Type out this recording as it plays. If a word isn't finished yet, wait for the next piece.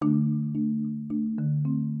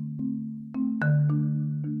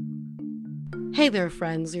Hey there,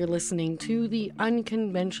 friends. You're listening to the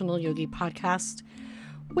Unconventional Yogi Podcast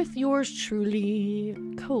with yours truly,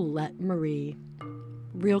 Colette Marie.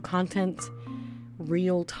 Real content,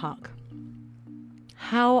 real talk.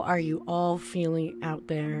 How are you all feeling out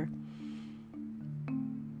there?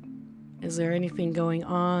 Is there anything going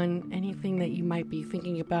on? Anything that you might be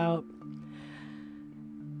thinking about?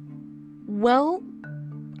 Well,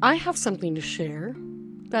 I have something to share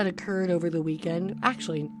that occurred over the weekend.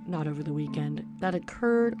 Actually, not over the weekend. That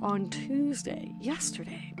occurred on Tuesday,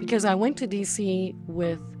 yesterday. Because I went to DC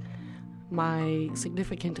with my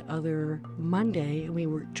significant other Monday, and we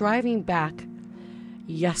were driving back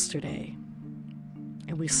yesterday.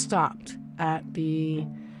 And we stopped at a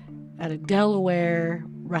Delaware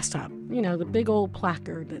rest stop. You know, the big old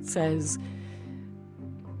placard that says,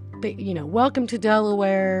 welcome to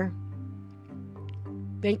Delaware.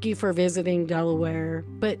 Thank you for visiting Delaware.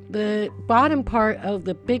 But the bottom part of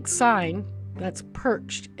the big sign that's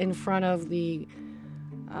perched in front of the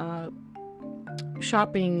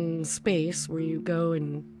shopping space where you go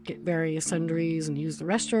and get various sundries and use the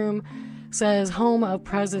restroom says home of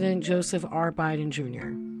President Joseph R. Biden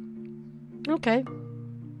Jr. Okay.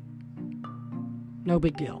 No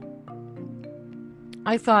big deal.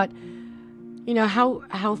 I thought,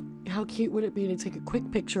 how cute would it be to take a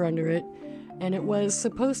quick picture under it? And it was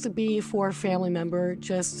supposed to be for a family member,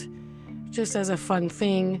 just as a fun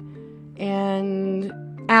thing. And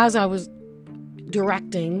as I was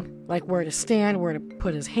directing, like where to stand, where to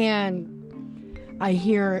put his hand, I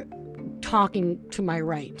hear talking to my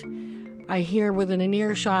right. I hear within an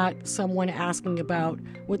earshot someone asking about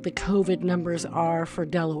what the COVID numbers are for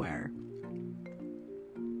Delaware.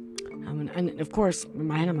 And of course, in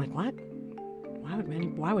my head, I'm like, what?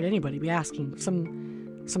 Why would anybody be asking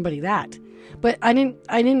somebody that? But I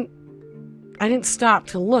didn't stop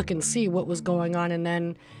to look and see what was going on. And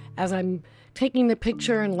then as I'm taking the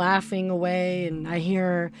picture and laughing away, and I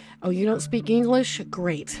hear, "Oh, you don't speak English?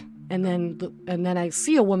 Great." And then I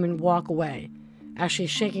see a woman walk away as she's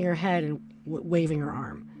shaking her head and waving her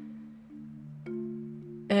arm.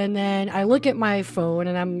 And then I look at my phone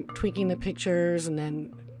and I'm tweaking the pictures, and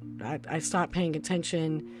then I stop paying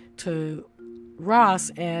attention to Ross,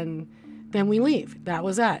 and then we leave. That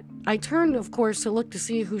was that. I turned, of course, to look to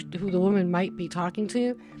see who the woman might be talking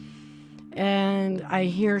to, and I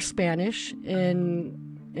hear Spanish in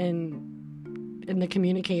the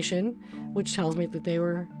communication, which tells me that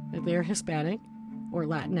they're Hispanic or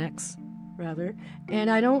Latinx, rather.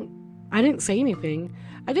 And I didn't say anything.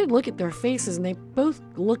 I did look at their faces, and they both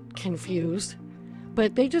looked confused,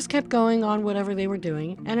 but they just kept going on whatever they were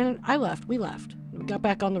doing. And then I left. We left. We got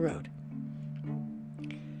back on the road.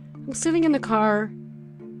 I'm sitting in the car,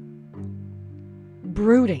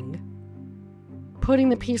 brooding, putting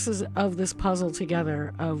the pieces of this puzzle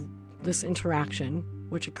together of this interaction,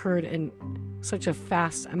 which occurred in such a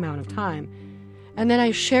fast amount of time. And then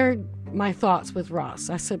I shared my thoughts with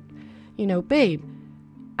Ross. I said, babe,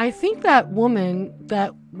 I think that woman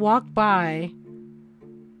that walked by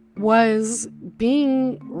was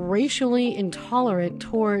being racially intolerant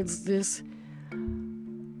towards this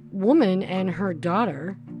woman and her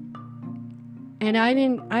daughter. And I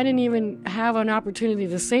didn't even have an opportunity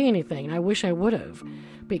to say anything. I wish I would have,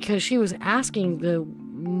 because she was asking the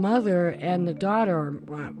mother and the daughter,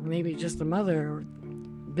 or maybe just the mother, or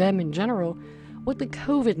them in general, what the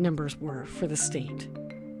COVID numbers were for the state.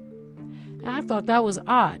 And I thought that was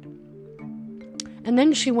odd. And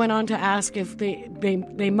then she went on to ask if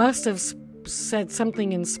they must have said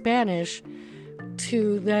something in Spanish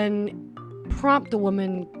to then prompt the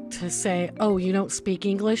woman to say, "Oh, you don't speak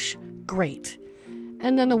English? Great."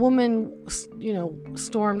 And then the woman,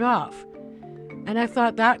 stormed off. And I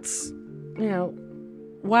thought, that's,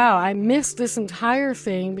 wow, I missed this entire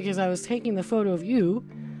thing because I was taking the photo of you,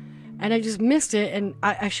 and I just missed it. And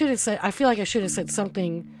I should have said, I feel like I should have said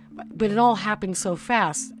something, but it all happened so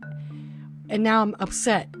fast. And now I'm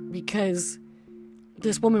upset because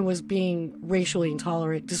this woman was being racially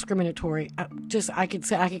intolerant, discriminatory. I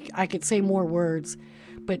could say more words,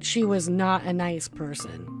 but she was not a nice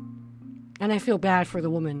person. And I feel bad for the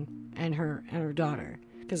woman and her daughter,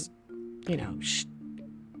 because,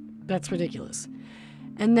 that's ridiculous.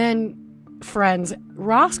 And then, friends,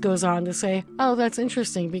 Ross goes on to say, "Oh, that's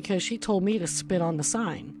interesting because she told me to spit on the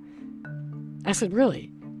sign." I said,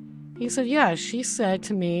 "Really?" He said, "Yeah, she said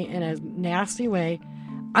to me in a nasty way,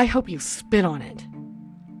 'I hope you spit on it.'"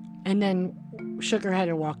 And then shook her head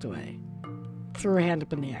and walked away. Threw her hand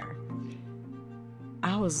up in the air.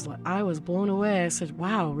 I was blown away. I said,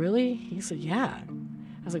 "Wow, really?" He said, "Yeah."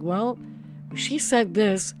 I was like, "Well, she said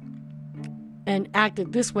this and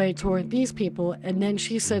acted this way toward these people, and then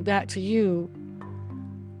she said that to you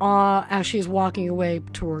as she's walking away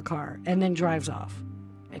to her car, and then drives off.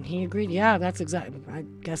 And he agreed, yeah, I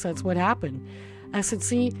guess that's what happened. I said,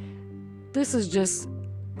 see, this is just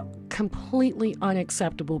completely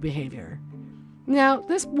unacceptable behavior. Now,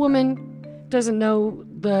 this woman doesn't know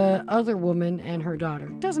the other woman and her daughter.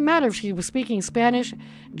 It doesn't matter if she was speaking Spanish,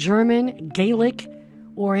 German, Gaelic,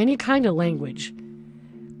 or any kind of language.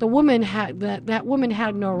 The woman that woman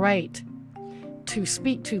had no right to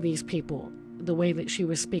speak to these people the way that she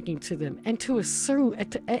was speaking to them, and to assume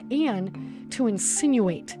and to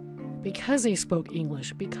insinuate, because they spoke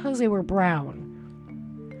English, because they were brown,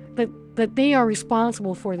 that they are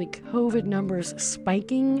responsible for the COVID numbers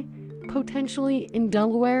spiking potentially in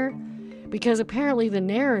Delaware, because apparently the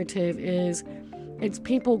narrative is it's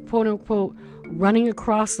people, quote unquote, running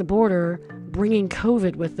across the border, bringing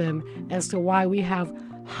COVID with them, as to why we have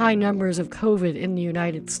high numbers of COVID in the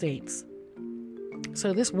United States.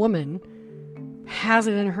 So this woman has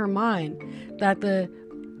it in her mind that the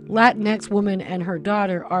Latinx woman and her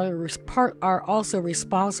daughter are also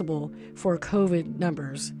responsible for COVID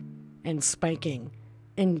numbers and spiking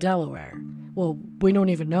in Delaware. Well, we don't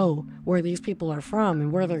even know where these people are from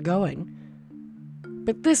and where they're going.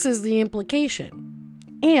 But this is the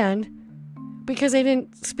implication. And because they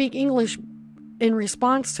didn't speak English in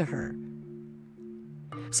response to her.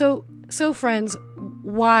 So friends,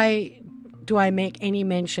 why do I make any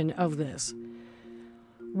mention of this?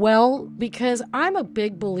 Well, because I'm a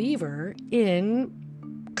big believer in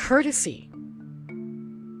courtesy,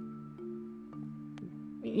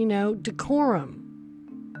 decorum,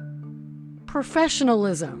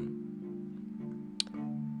 professionalism,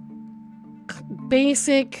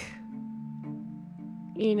 basic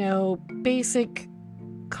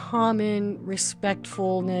common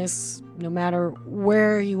respectfulness, no matter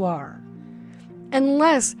where you are.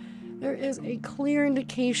 Unless there is a clear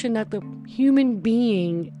indication that the human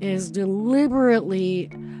being is deliberately,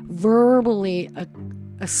 verbally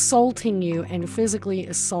assaulting you and physically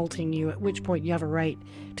assaulting you, at which point you have a right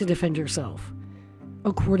to defend yourself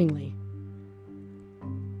accordingly.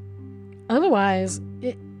 Otherwise,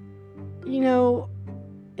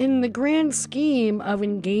 in the grand scheme of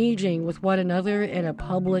engaging with one another in a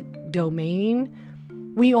public domain,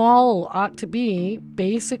 we all ought to be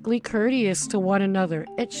basically courteous to one another.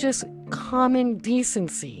 It's just common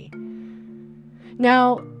decency.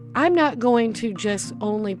 Now, I'm not going to just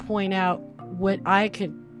only point out what I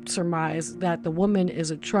could surmise, that the woman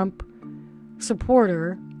is a Trump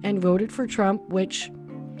supporter and voted for Trump, which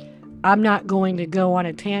I'm not going to go on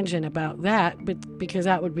a tangent about that, but because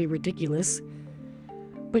that would be ridiculous.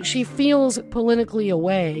 But she feels politically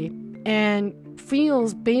away and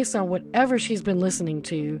feels, based on whatever she's been listening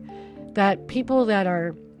to, that people that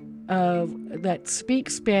are that speak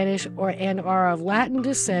Spanish and are of Latin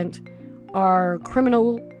descent are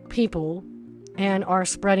criminal people and are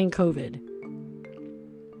spreading COVID.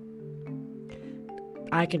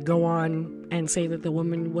 I could go on and say that the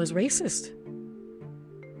woman was racist.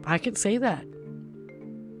 I could say that.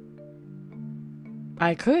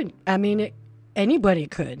 I could. I mean, anybody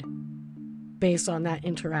could, based on that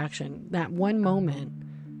interaction, that one moment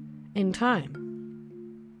in time.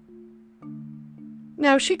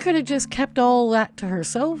 Now, she could have just kept all that to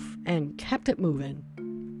herself and kept it moving.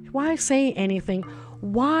 Why say anything?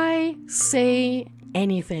 Why say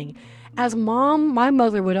anything? As my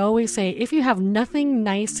mother would always say, if you have nothing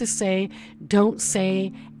nice to say, don't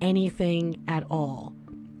say anything at all.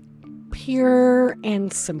 Pure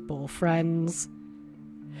and simple, friends.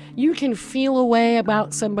 You can feel a way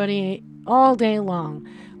about somebody all day long,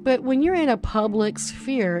 but when you're in a public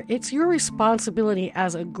sphere, it's your responsibility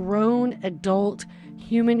as a grown adult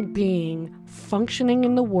human being functioning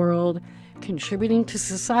in the world, contributing to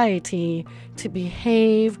society, to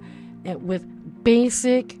behave with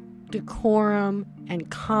basic decorum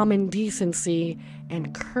and common decency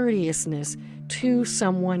and courteousness to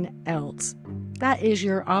someone else. That is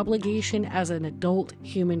your obligation as an adult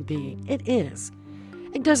human being. It is.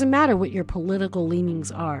 It doesn't matter what your political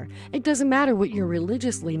leanings are. It doesn't matter what your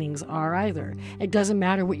religious leanings are either. It doesn't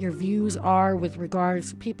matter what your views are with regards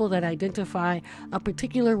to people that identify a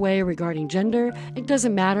particular way regarding gender. It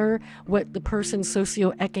doesn't matter what the person's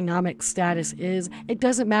socioeconomic status is. It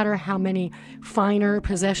doesn't matter how many finer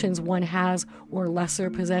possessions one has or lesser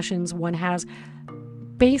possessions one has.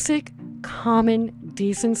 Basic common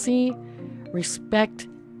decency, respect,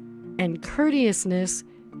 and courteousness,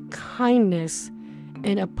 kindness,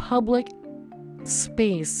 in a public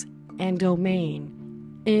space and domain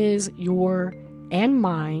is your and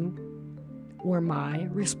mine, or my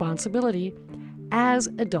responsibility as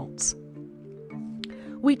adults.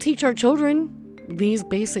 We teach our children these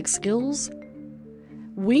basic skills.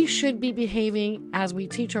 We should be behaving as we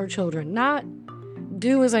teach our children, not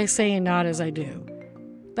do as I say and not as I do.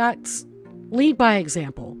 That's lead by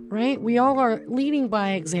example, right? We all are leading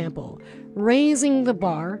by example, raising the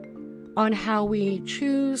bar on how we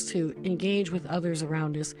choose to engage with others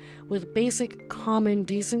around us with basic common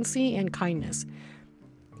decency and kindness.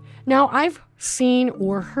 Now, I've seen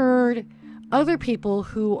or heard other people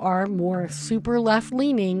who are more super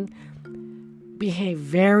left-leaning behave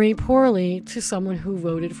very poorly to someone who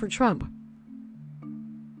voted for Trump.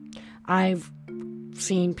 I've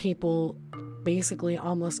seen people basically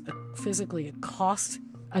almost physically accost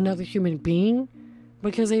another human being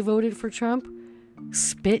because they voted for Trump,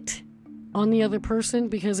 spit on the other person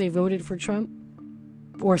because they voted for Trump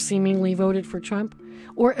or seemingly voted for Trump,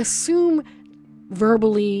 or assume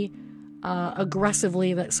verbally,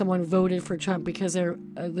 aggressively that someone voted for Trump because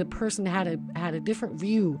the person had a different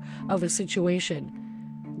view of a situation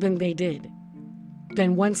than they did.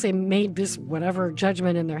 Then once they made this whatever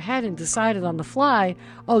judgment in their head and decided on the fly,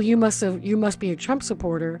 oh, you must be a Trump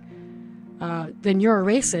supporter, then you're a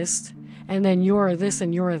racist, and then you're this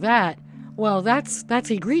and you're that. Well,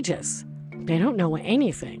 that's egregious. They don't know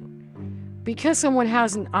anything. Because someone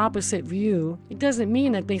has an opposite view, it doesn't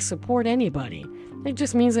mean that they support anybody. It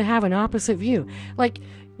just means they have an opposite view. Like,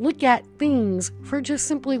 look at things for just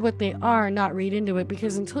simply what they are, not read into it,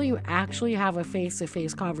 because until you actually have a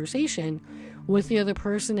face-to-face conversation with the other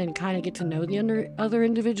person and kind of get to know the other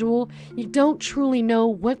individual, you don't truly know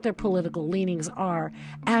what their political leanings are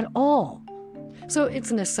at all. So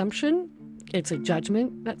it's an assumption, it's a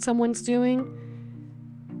judgment that someone's doing,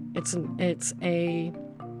 it's a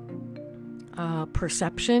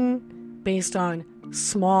perception based on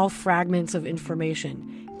small fragments of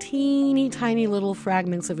information, teeny tiny little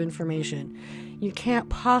fragments of information. You can't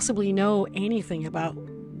possibly know anything about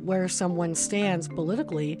where someone stands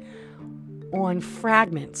politically on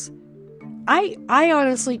fragments. I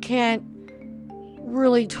honestly can't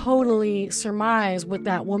really totally surmise what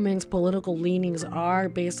that woman's political leanings are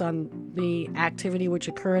based on the activity which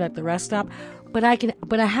occurred at the rest stop, but I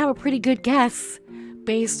have a pretty good guess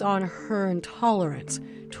based on her intolerance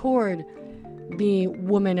toward the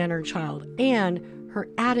woman and her child, and her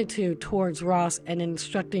attitude towards Ross and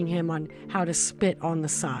instructing him on how to spit on the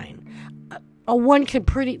sign.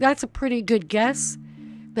 That's a pretty good guess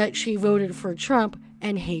that she voted for Trump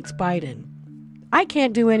and hates Biden. I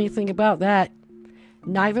can't do anything about that.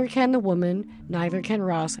 Neither can the woman, neither can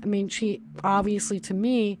Ross. I mean, she obviously, to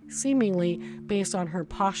me, seemingly, based on her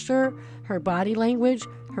posture, her body language,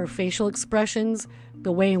 her facial expressions,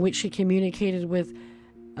 the way in which she communicated with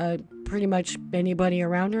pretty much anybody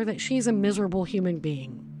around her, that she's a miserable human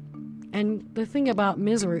being. And the thing about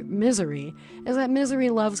misery is that misery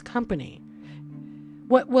loves company.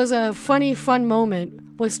 What was a funny, fun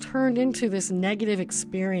moment was turned into this negative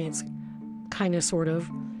experience, kind of, sort of,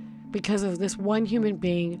 because of this one human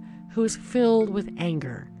being who's filled with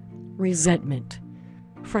anger, resentment,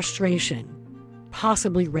 frustration,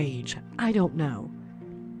 possibly rage. I don't know.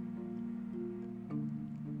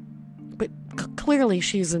 But clearly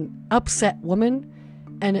she's an upset woman,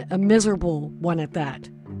 and a miserable one at that.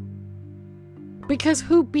 Because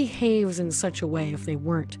who behaves in such a way if they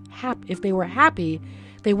weren't happy? If they were happy,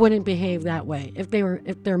 they wouldn't behave that way. If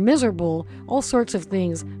they're miserable, all sorts of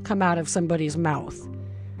things come out of somebody's mouth.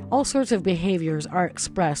 All sorts of behaviors are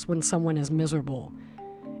expressed when someone is miserable.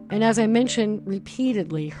 And as I mentioned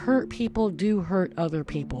repeatedly, hurt people do hurt other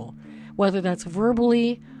people, whether that's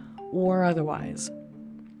verbally or otherwise.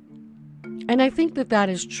 And I think that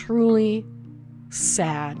is truly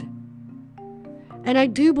sad. And I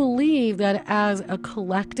do believe that as a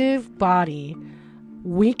collective body,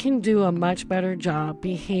 we can do a much better job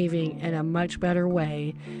behaving in a much better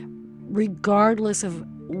way, regardless of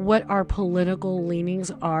what our political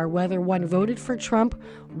leanings are, whether one voted for Trump,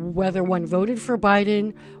 whether one voted for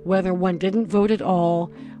Biden, whether one didn't vote at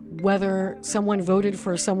all, whether someone voted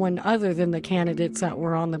for someone other than the candidates that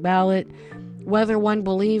were on the ballot, whether one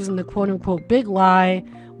believes in the quote-unquote big lie,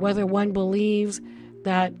 whether one believes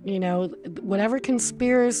that, whatever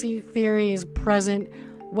conspiracy theory is present,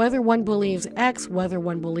 whether one believes X, whether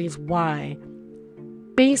one believes Y.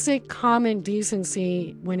 Basic common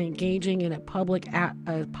decency when engaging in a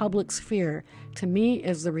public sphere, to me,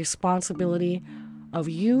 is the responsibility of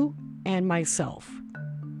you and myself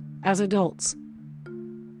as adults.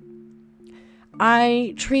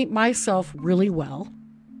 I treat myself really well,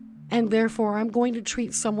 and therefore I'm going to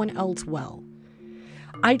treat someone else well.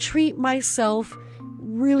 I treat myself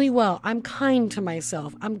really well. I'm kind to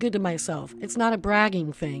myself. I'm good to myself. It's not a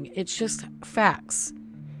bragging thing. It's just facts.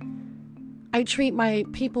 I treat my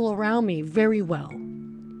people around me very well.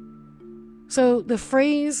 So the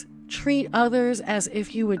phrase, treat others as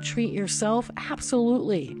if you would treat yourself,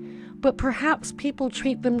 absolutely. But perhaps people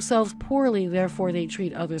treat themselves poorly, therefore they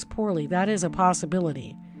treat others poorly. That is a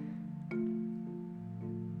possibility.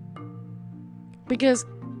 Because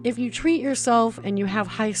if you treat yourself and you have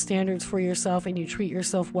high standards for yourself and you treat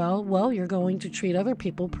yourself well, you're going to treat other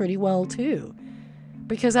people pretty well too.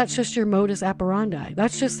 Because that's just your modus operandi.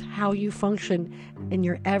 That's just how you function in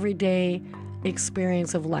your everyday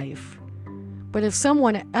experience of life. But if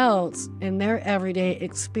someone else in their everyday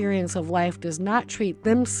experience of life does not treat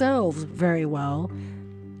themselves very well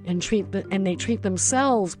and they treat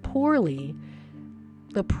themselves poorly,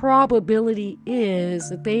 the probability is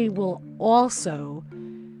that they will also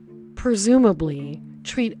presumably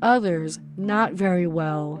treat others not very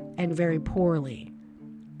well and very poorly.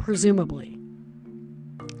 Presumably.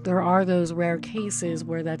 There are those rare cases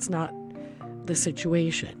where that's not the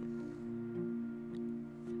situation.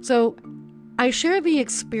 So I share the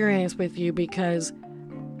experience with you because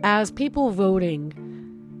as people voting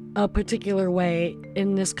a particular way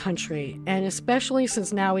in this country, and especially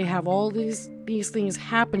since now we have all these things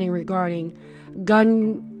happening regarding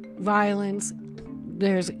gun violence,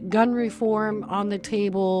 there's gun reform on the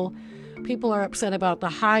table. People are upset about the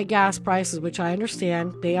high gas prices, which I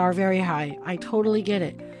understand. They are very high. I totally get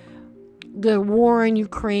it. The war in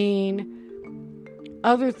Ukraine,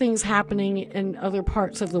 other things happening in other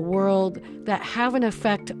parts of the world that have an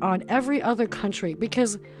effect on every other country.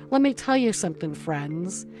 Because let me tell you something,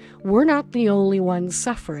 friends. We're not the only ones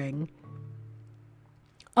suffering.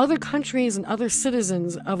 Other countries and other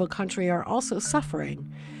citizens of a country are also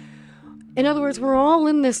suffering. In other words, we're all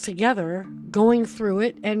in this together, going through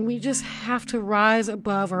it, and we just have to rise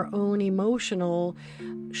above our own emotional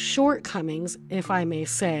shortcomings, if I may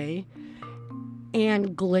say,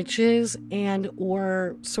 and glitches and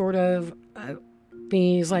or sort of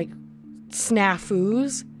these like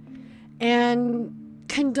snafus, and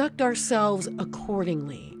conduct ourselves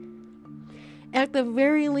accordingly. At the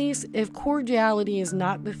very least, if cordiality is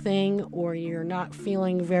not the thing, or you're not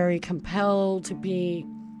feeling very compelled to be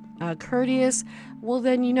courteous, well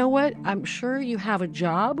then you know what? I'm sure you have a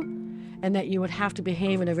job and that you would have to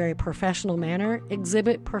behave in a very professional manner.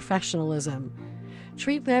 Exhibit professionalism.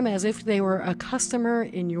 Treat them as if they were a customer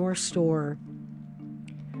in your store,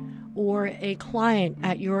 or a client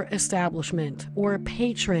at your establishment, or a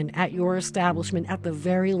patron at your establishment at the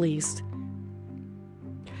very least.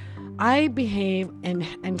 I behave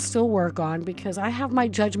and still work on, because I have my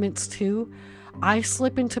judgments too. I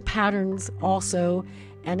slip into patterns also,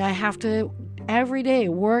 and I have to every day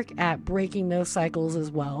work at breaking those cycles as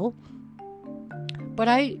well. But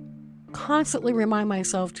I constantly remind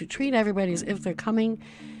myself to treat everybody as if they're coming,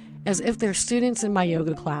 as if they're students in my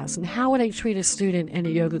yoga class. And how would I treat a student in a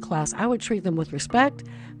yoga class? I would treat them with respect,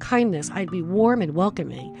 kindness. I'd be warm and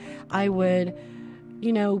welcoming. I would,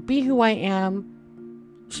 be who I am,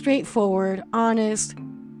 straightforward, honest,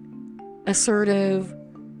 assertive,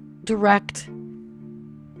 direct,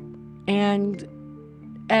 and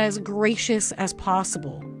as gracious as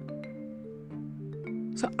possible.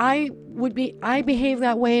 So I behave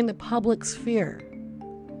that way in the public sphere.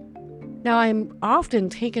 Now, I'm often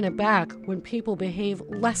taken aback when people behave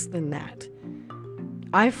less than that.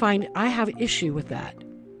 I find I have issue with that,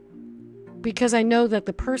 because I know that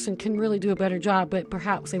the person can really do a better job, but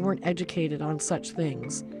perhaps they weren't educated on such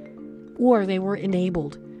things, or they were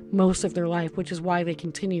enabled most of their life, which is why they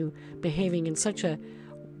continue behaving in such a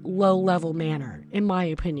low-level manner, in my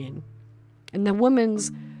opinion. And the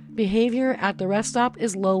woman's behavior at the rest stop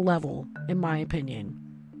is low-level, in my opinion.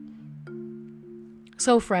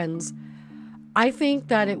 So, friends, I think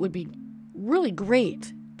that it would be really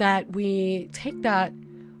great that we take that,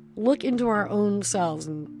 look into our own selves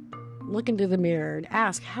and look into the mirror and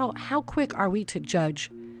ask, how quick are we to judge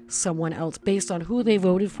someone else based on who they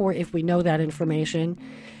voted for, if we know that information,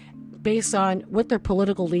 based on what their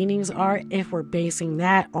political leanings are, if we're basing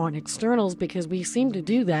that on externals, because we seem to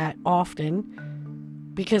do that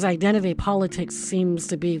often, because identity politics seems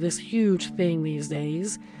to be this huge thing these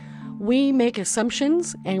days. We make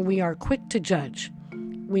assumptions and we are quick to judge.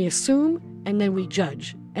 We assume and then we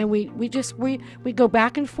judge. And we go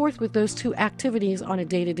back and forth with those two activities on a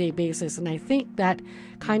day-to-day basis. And I think that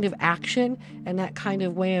kind of action and that kind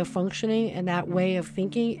of way of functioning and that way of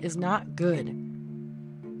thinking is not good.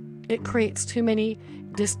 It creates too many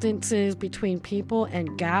distances between people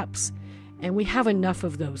and gaps, and we have enough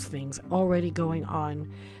of those things already going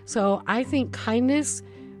on. So I think kindness,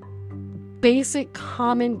 basic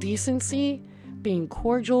common decency, being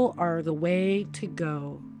cordial are the way to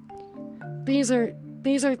go. These are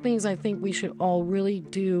things I think we should all really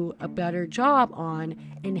do a better job on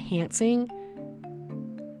enhancing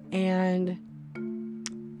and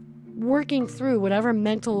working through whatever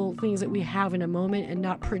mental things that we have in a moment and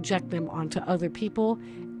not project them onto other people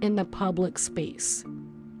in the public space.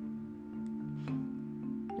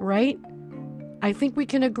 Right? I think we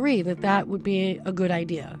can agree that that would be a good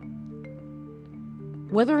idea.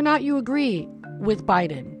 Whether or not you agree with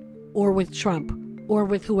Biden or with Trump or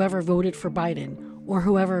with whoever voted for Biden or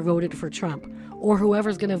whoever voted for Trump or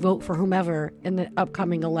whoever's going to vote for whomever in the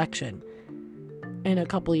upcoming election in a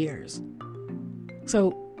couple years.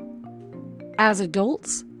 So, as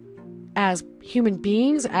adults, as human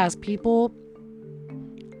beings, as people,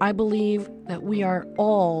 I believe that we are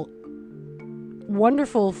all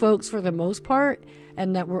wonderful folks for the most part,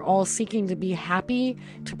 and that we're all seeking to be happy,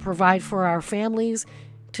 to provide for our families,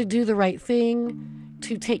 to do the right thing,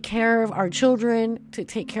 to take care of our children, to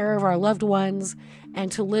take care of our loved ones,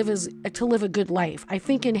 and to live a good life. I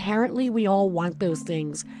think inherently we all want those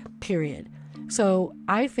things, period. So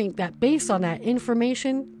I think that based on that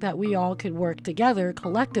information, that we all could work together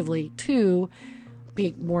collectively to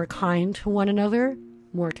be more kind to one another,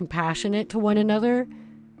 more compassionate to one another,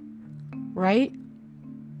 right?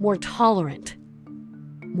 More tolerant,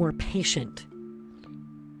 more patient.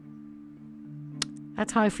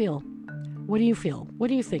 That's how I feel. What do you feel? What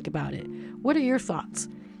do you think about it? What are your thoughts?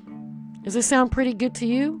 Does this sound pretty good to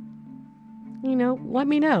you? Let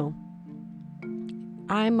me know.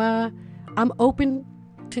 I'm open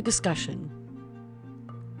to discussion.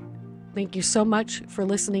 Thank you so much for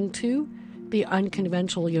listening to the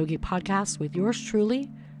Unconventional Yogi Podcast with yours truly,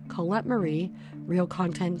 Colette Marie, Real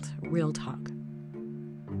Content, Real Talk.